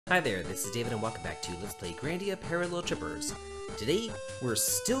Hi there, this is David and welcome back to Let's Play Grandia Parallel Trippers. Today, we're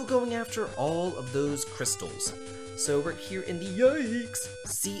still going after all of those crystals. So we're here in the, yikes,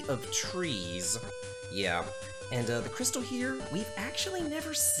 Sea of Trees. Yeah, and the crystal here, we've actually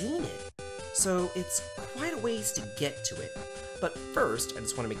never seen it. So it's quite a ways to get to it. But first, I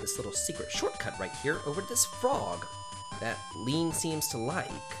just want to make this little secret shortcut right here over to this frog that Lean seems to like.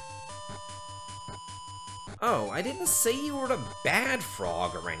 Oh, I didn't say you were a bad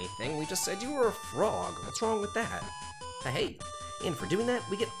frog or anything, we just said you were a frog. What's wrong with that? Hey, and for doing that,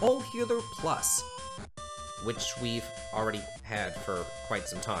 we get All Healer Plus, which we've already had for quite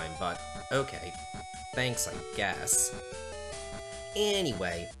some time, but okay. Thanks, I guess.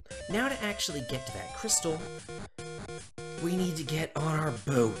 Anyway, now to actually get to that crystal, we need to get on our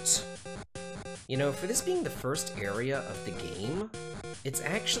boat. You know, for this being the first area of the game, it's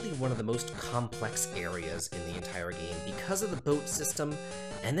actually one of the most complex areas in the entire game because of the boat system,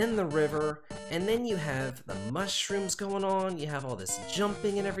 and then the river, and then you have the mushrooms going on, you have all this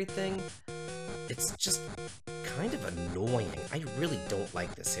jumping and everything. It's just kind of annoying. I really don't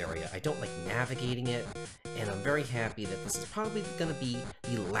like this area. I don't like navigating it, and I'm very happy that this is probably going to be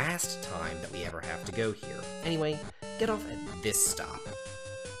the last time that we ever have to go here. Anyway, get off at this stop.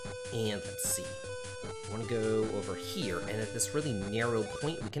 And let's see. I want to go over here, and at this really narrow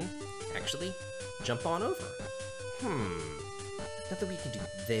point, we can actually jump on over. Nothing we can do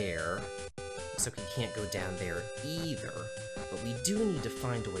there. Looks like we can't go down there either. But we do need to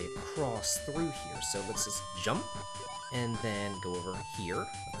find a way across through here. So let's just jump, and then go over here.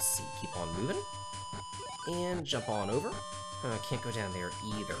 Let's see, keep on moving. And jump on over. Can't go down there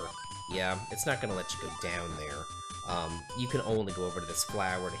either. Yeah, it's not going to let you go down there. You can only go over to this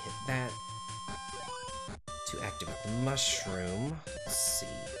flower to hit that. To activate the mushroom. Let's see.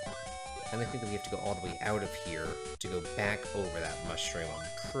 And I think that we have to go all the way out of here to go back over that mushroom,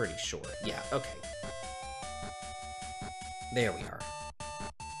 I'm pretty sure. Yeah, okay. There we are.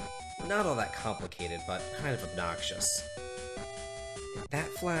 Not all that complicated, but kind of obnoxious. Hit that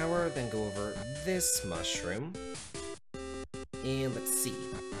flower, then go over this mushroom. And let's see.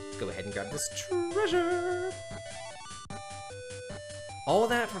 Go ahead and grab this treasure! All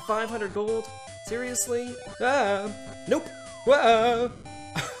that for 500 gold? Seriously? Ah! Nope! Whoa!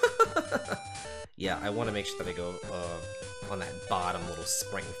 Yeah, I want to make sure that I go on that bottom little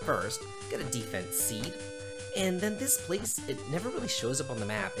spring first. Get a defense seed. And then this place, it never really shows up on the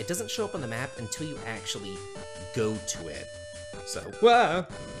map. It doesn't show up on the map until you actually go to it. So, whoa!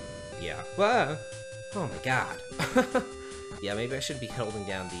 Yeah, whoa! Oh my god. Yeah, maybe I should be holding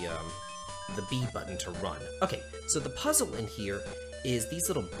down the B button to run. Okay, so the puzzle in here is these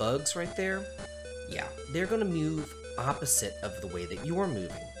little bugs right there. Yeah, they're going to move opposite of the way that you're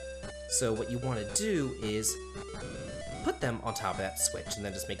moving. So what you want to do is put them on top of that switch, and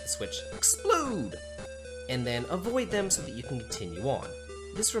then just make the switch explode! And then avoid them so that you can continue on.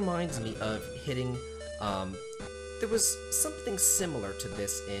 This reminds me of hitting, there was something similar to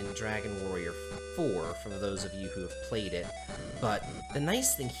this in Dragon Warrior 4, for those of you who have played it, but the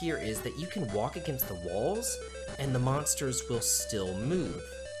nice thing here is that you can walk against the walls, and the monsters will still move.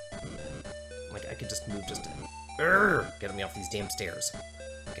 Like, I could just move just to get me off these damn stairs.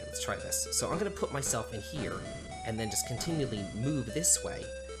 Okay, let's try this. So I'm gonna put myself in here, and then just continually move this way.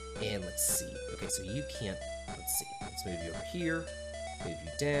 And let's see. Okay, so you can't, let's see. Let's move you over here, move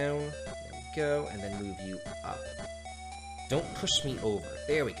you down, there we go, and then move you up. Don't push me over.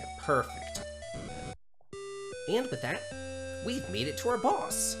 There we go, perfect. And with that, we've made it to our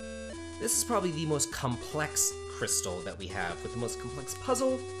boss. This is probably the most complex crystal that we have, with the most complex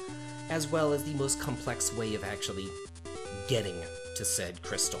puzzle, as well as the most complex way of actually getting to said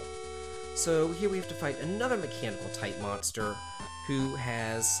crystal. So here we have to fight another mechanical type monster who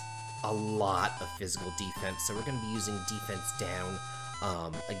has a lot of physical defense, so we're going to be using defense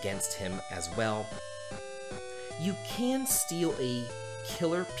down against him as well. You can steal a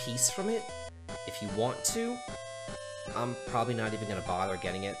killer piece from it if you want to. I'm probably not even going to bother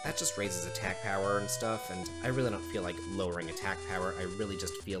getting it. That just raises attack power and stuff, and I really don't feel like lowering attack power. I really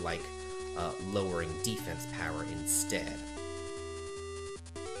just feel like lowering defense power instead.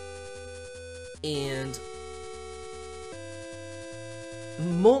 And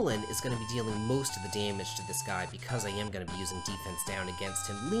Mullen is going to be dealing most of the damage to this guy because I am going to be using defense down against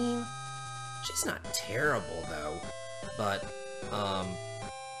him. Lean, she's not terrible though, but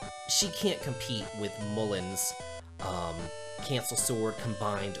she can't compete with Mullen's cancel sword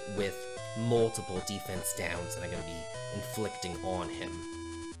combined with multiple defense downs that I'm going to be inflicting on him.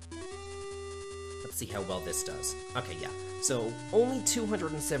 Let's see how well this does. Okay, yeah. So, only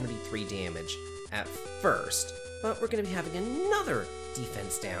 273 damage, at first, but we're going to be having another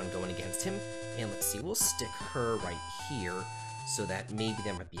defense down going against him. And let's see, we'll stick her right here so that maybe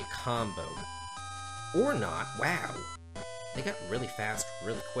there might be a combo. Or not. Wow. They got really fast,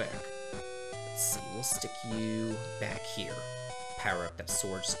 really quick. Let's see, we'll stick you back here. Power up that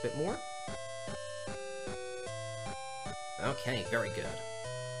sword just a bit more. Okay, very good.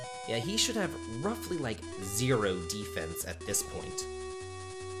 Yeah, he should have roughly like 0 defense at this point.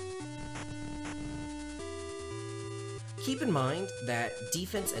 Keep in mind that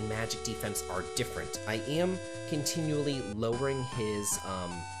defense and magic defense are different. I am continually lowering his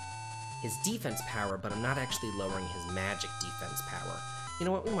defense power, but I'm not actually lowering his magic defense power. You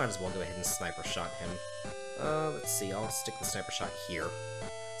know what, we might as well go ahead and sniper shot him. Let's see, I'll stick the sniper shot here.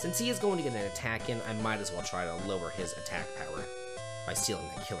 Since he is going to get an attack in, I might as well try to lower his attack power by stealing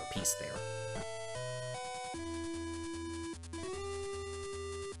that killer piece there.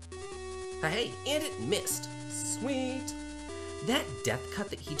 Hey, and it missed! Sweet! That death cut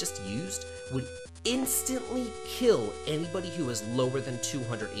that he just used would instantly kill anybody who is lower than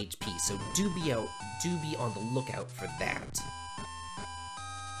 200 HP, so do be on the lookout for that.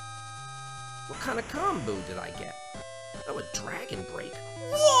 What kind of combo did I get? Oh, a dragon break.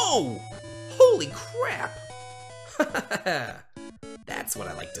 Whoa! Holy crap! That's what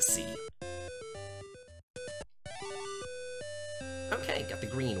I like to see. Okay, got the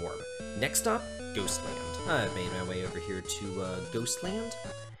green orb. Next up, Ghostland. I made my way over here to Ghostland,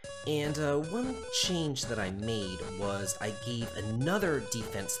 and one change that I made was I gave another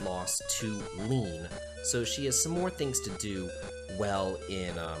defense loss to Lean, so she has some more things to do well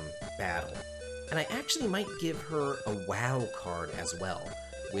in battle. And I actually might give her a WoW card as well,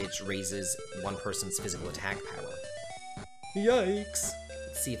 which raises one person's physical attack power. Yikes!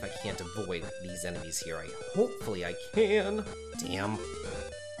 Let's see if I can't avoid these enemies here. Hopefully I can. Damn.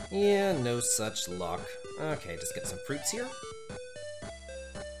 Yeah, no such luck. Okay, just get some fruits here.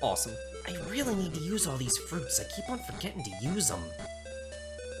 Awesome. I really need to use all these fruits. I keep on forgetting to use them.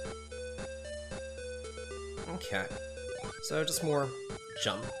 Okay. So just more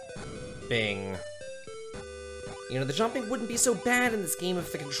jump. Bing. You know, the jumping wouldn't be so bad in this game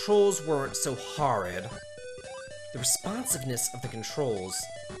if the controls weren't so horrid. The responsiveness of the controls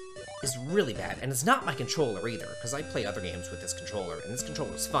is really bad, and it's not my controller either, because I play other games with this controller, and this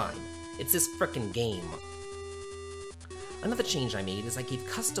controller's fine. It's this frickin' game. Another change I made is I gave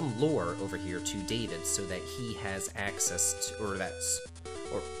custom lore over here to David so that he has access to,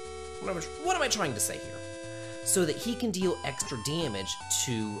 what am I trying to say here? So that he can deal extra damage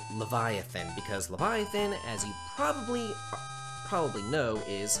to Leviathan, because Leviathan, as you probably know,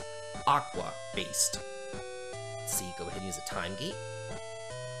 is aqua-based. Let's see, go ahead and use a time gate.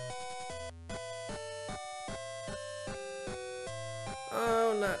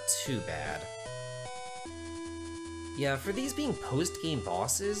 Oh, not too bad. Yeah, for these being post-game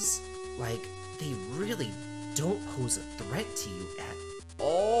bosses, like, they really don't pose a threat to you at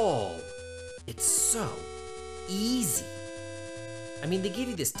all. It's so easy. I mean, they give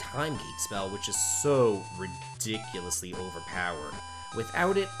you this time gate spell, which is so ridiculously overpowered.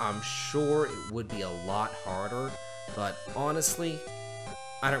 Without it, I'm sure it would be a lot harder, but honestly,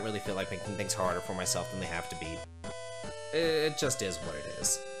 I don't really feel like making things harder for myself than they have to be. It just is what it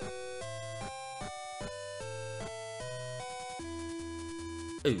is.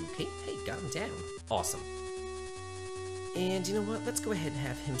 Okay, hey, got him down. Awesome. And you know what? Let's go ahead and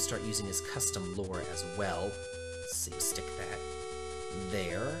have him start using his custom lore as well. Let's see, stick that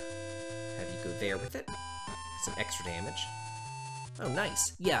there. Have you go there with it. Some extra damage. Oh,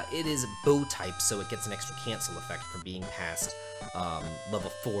 nice. Yeah, it is bow type, so it gets an extra cancel effect from being past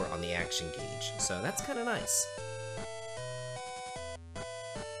level 4 on the action gauge. So that's kind of nice.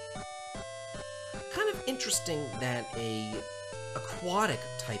 Kind of interesting that a aquatic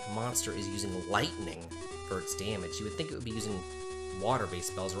type monster is using lightning for its damage. You would think it would be using water-based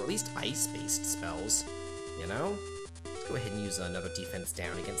spells, or at least ice-based spells, you know? Let's go ahead and use another defense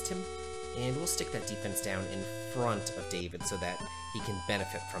down against him, and we'll stick that defense down in front of David so that he can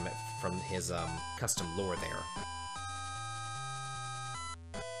benefit from it, from his custom lore there.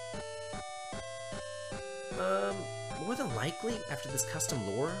 More than likely, after this custom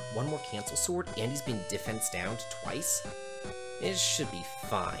lore, one more cancel sword, and he's been defense down twice, it should be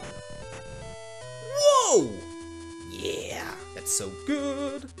fine. Whoa! Yeah, that's so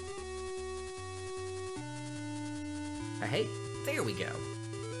good! Hey, there we go.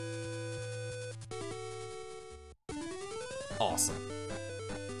 Awesome.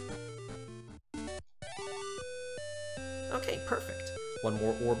 Okay, perfect. One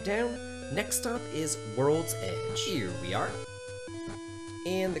more orb down. Next up is World's Edge. Here we are.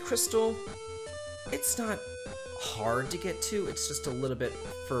 And the crystal It's not hard to get to, it's just a little bit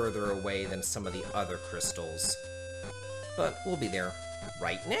further away than some of the other crystals. But we'll be there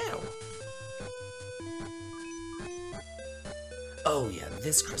right now. Oh yeah,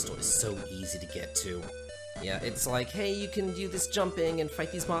 this crystal is so easy to get to. Yeah, it's like, hey, you can do this jumping and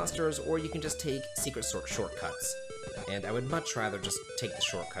fight these monsters, or you can just take secret shortcuts. And I would much rather just take the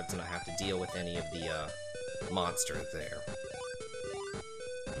shortcuts and not have to deal with any of the monsters there.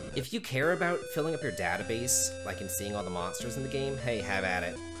 If you care about filling up your database, like in seeing all the monsters in the game, hey, have at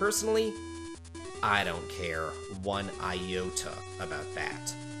it. Personally, I don't care one iota about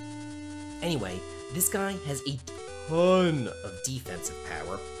that. Anyway, this guy has a ton of defensive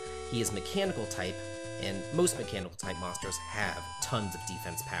power. He is mechanical type, and most mechanical type monsters have tons of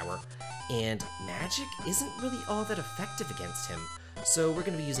defense power, and magic isn't really all that effective against him. So we're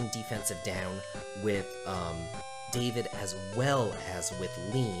going to be using defensive down with David as well as with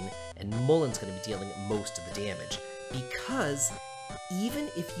Lean, and Mullen's going to be dealing most of the damage, because even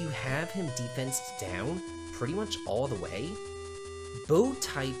if you have him defensed down pretty much all the way, bow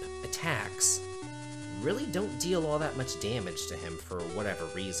type attacks really don't deal all that much damage to him for whatever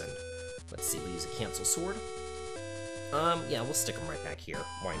reason. Let's see, we'll use a cancel sword. Yeah, we'll stick him right back here.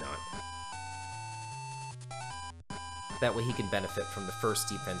 Why not? That way he can benefit from the first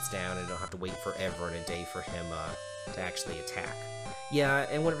defense down and don't have to wait forever and a day for him to actually attack. Yeah,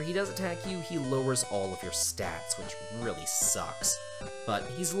 and whenever he does attack you, he lowers all of your stats, which really sucks. But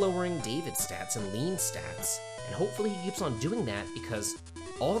he's lowering David's stats and Lean's stats, and hopefully he keeps on doing that, because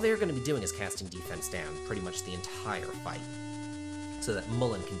all they're going to be doing is casting defense down pretty much the entire fight, so that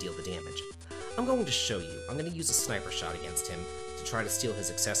Mullen can deal the damage. I'm going to show you. I'm going to use a sniper shot against him to try to steal his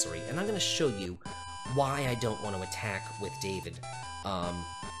accessory, and I'm going to show you why I don't want to attack with David. And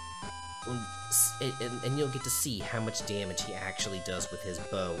you'll get to see how much damage he actually does with his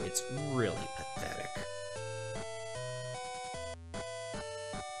bow. It's really pathetic.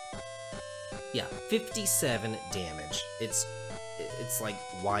 Yeah, 57 damage. It's like,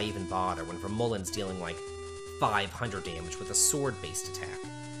 why even bother when Mullen's dealing like 500 damage with a sword-based attack?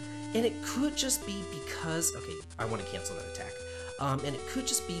 And it could just be because... Okay, I want to cancel that attack. And it could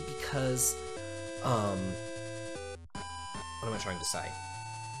just be because... what am I trying to say?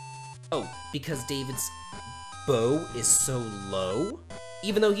 Oh, because David's bow is so low?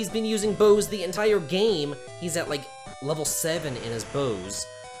 Even though he's been using bows the entire game, he's at like level 7 in his bows.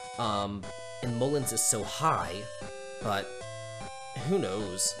 And Mullen's is so high, but who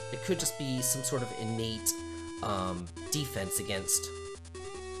knows? It could just be some sort of innate defense against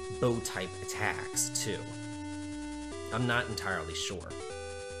bow-type attacks, too. I'm not entirely sure.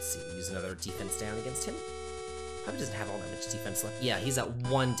 Let's see, we use another defense down against him. Probably doesn't have all that much defense left. Yeah, he's at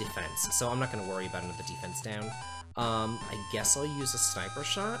 1 defense, so I'm not going to worry about another defense down. I guess I'll use a sniper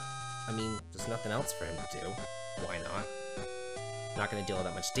shot. I mean, there's nothing else for him to do. Why not? Not going to deal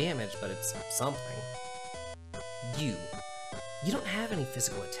that much damage, but it's something. You don't have any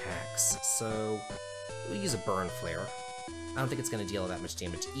physical attacks, so we'll use a burn flare. I don't think it's going to deal that much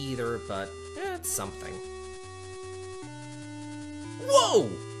damage either, but it's something. Whoa!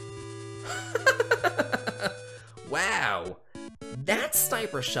 Wow! That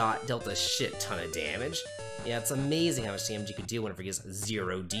sniper shot dealt a shit ton of damage. Yeah, it's amazing how much damage you could do whenever he has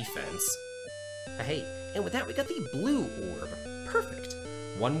 0 defense. Hey, and with that we got the blue orb. Perfect.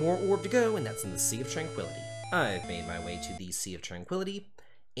 One more orb to go, and that's in the Sea of Tranquility. I've made my way to the Sea of Tranquility,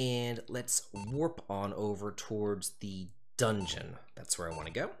 and let's warp on over towards the dungeon. That's where I want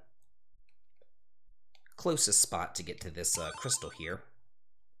to go. Closest spot to get to this crystal here.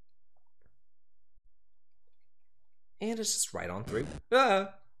 And it's just right on through.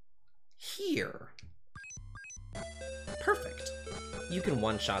 Here. Perfect. You can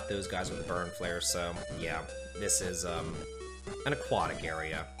one-shot those guys with a burn flare, so yeah, this is an aquatic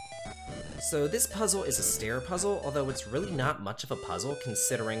area. So this puzzle is a stair puzzle, although it's really not much of a puzzle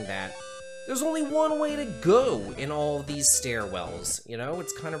considering that there's only one way to go in all of these stairwells, you know?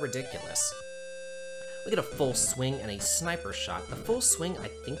 It's kind of ridiculous. We get a full swing and a sniper shot. The full swing, I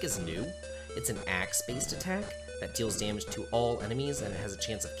think, is new. It's an axe-based attack that deals damage to all enemies and it has a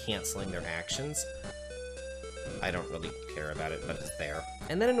chance of canceling their actions. I don't really care about it, but it's there.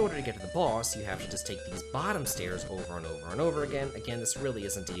 And then in order to get to the boss, you have to just take these bottom stairs over and over and over again. Again, this really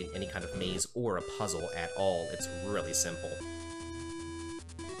isn't any kind of maze or a puzzle at all. It's really simple.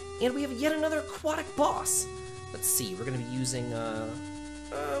 And we have yet another aquatic boss. Let's see, we're going to be using,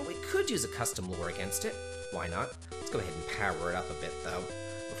 we could use a custom lure against it. Why not? Let's go ahead and power it up a bit, though,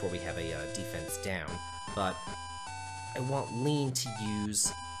 before we have a defense down. But I want Lean to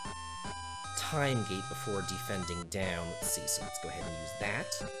use Time Gate before defending down. Let's see, so let's go ahead and use that.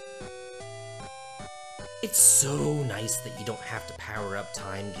 It's so nice that you don't have to power up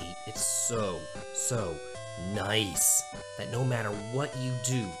Time Gate. It's so nice that no matter what you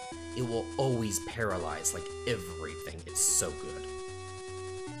do, it will always paralyze, like, everything. It's so good.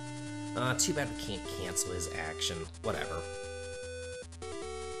 Too bad we can't cancel his action. Whatever.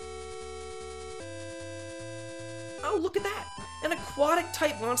 Oh, look at that! An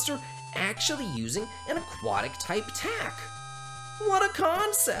aquatic-type monster actually using an aquatic-type attack! What a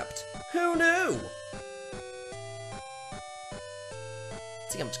concept! Who knew?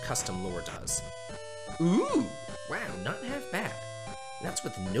 Let's see how much custom lore does. Ooh! Wow, not half bad. And that's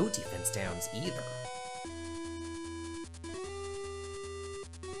with no defense downs either.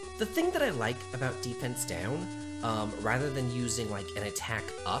 The thing that I like about defense down, rather than using like an attack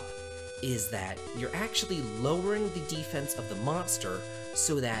up, is that you're actually lowering the defense of the monster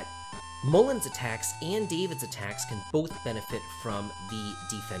so that Mullen's attacks and David's attacks can both benefit from the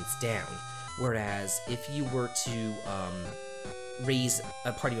defense down. Whereas if you were to raise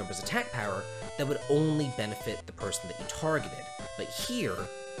a party member's attack power, that would only benefit the person that you targeted. But here,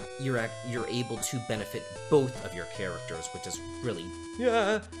 you're able to benefit both of your characters, which is really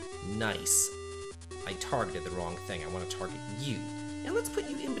nice. I targeted the wrong thing. I want to target you. And let's put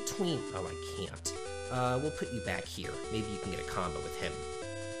you in between. Oh, I can't. We'll put you back here. Maybe you can get a combo with him.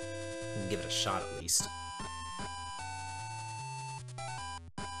 We can give it a shot at least.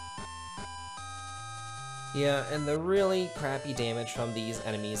 Yeah, and the really crappy damage from these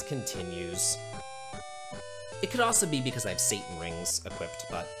enemies continues. It could also be because I have Satan rings equipped,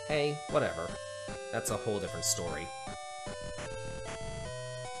 but hey, whatever. That's a whole different story.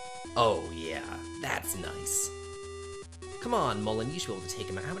 Oh yeah, that's nice. Come on, Mullen, you should be able to take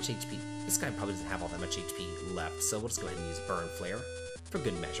him out. How much HP? This guy probably doesn't have all that much HP left, so we'll just go ahead and use Burn Flare for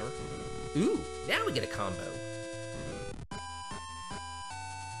good measure. Ooh, now we get a combo.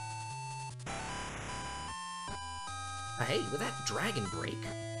 Hey, with that Dragon Break,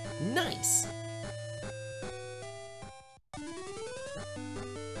 nice!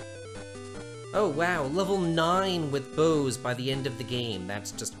 Oh wow, level 9 with bows by the end of the game.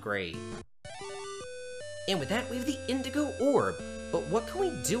 That's just great. And with that, we have the Indigo Orb. But what can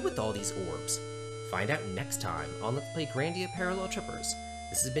we do with all these orbs? Find out next time on Let's Play Grandia Parallel Trippers.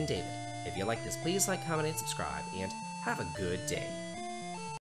 This has been David. If you like this, please like, comment, and subscribe, and have a good day.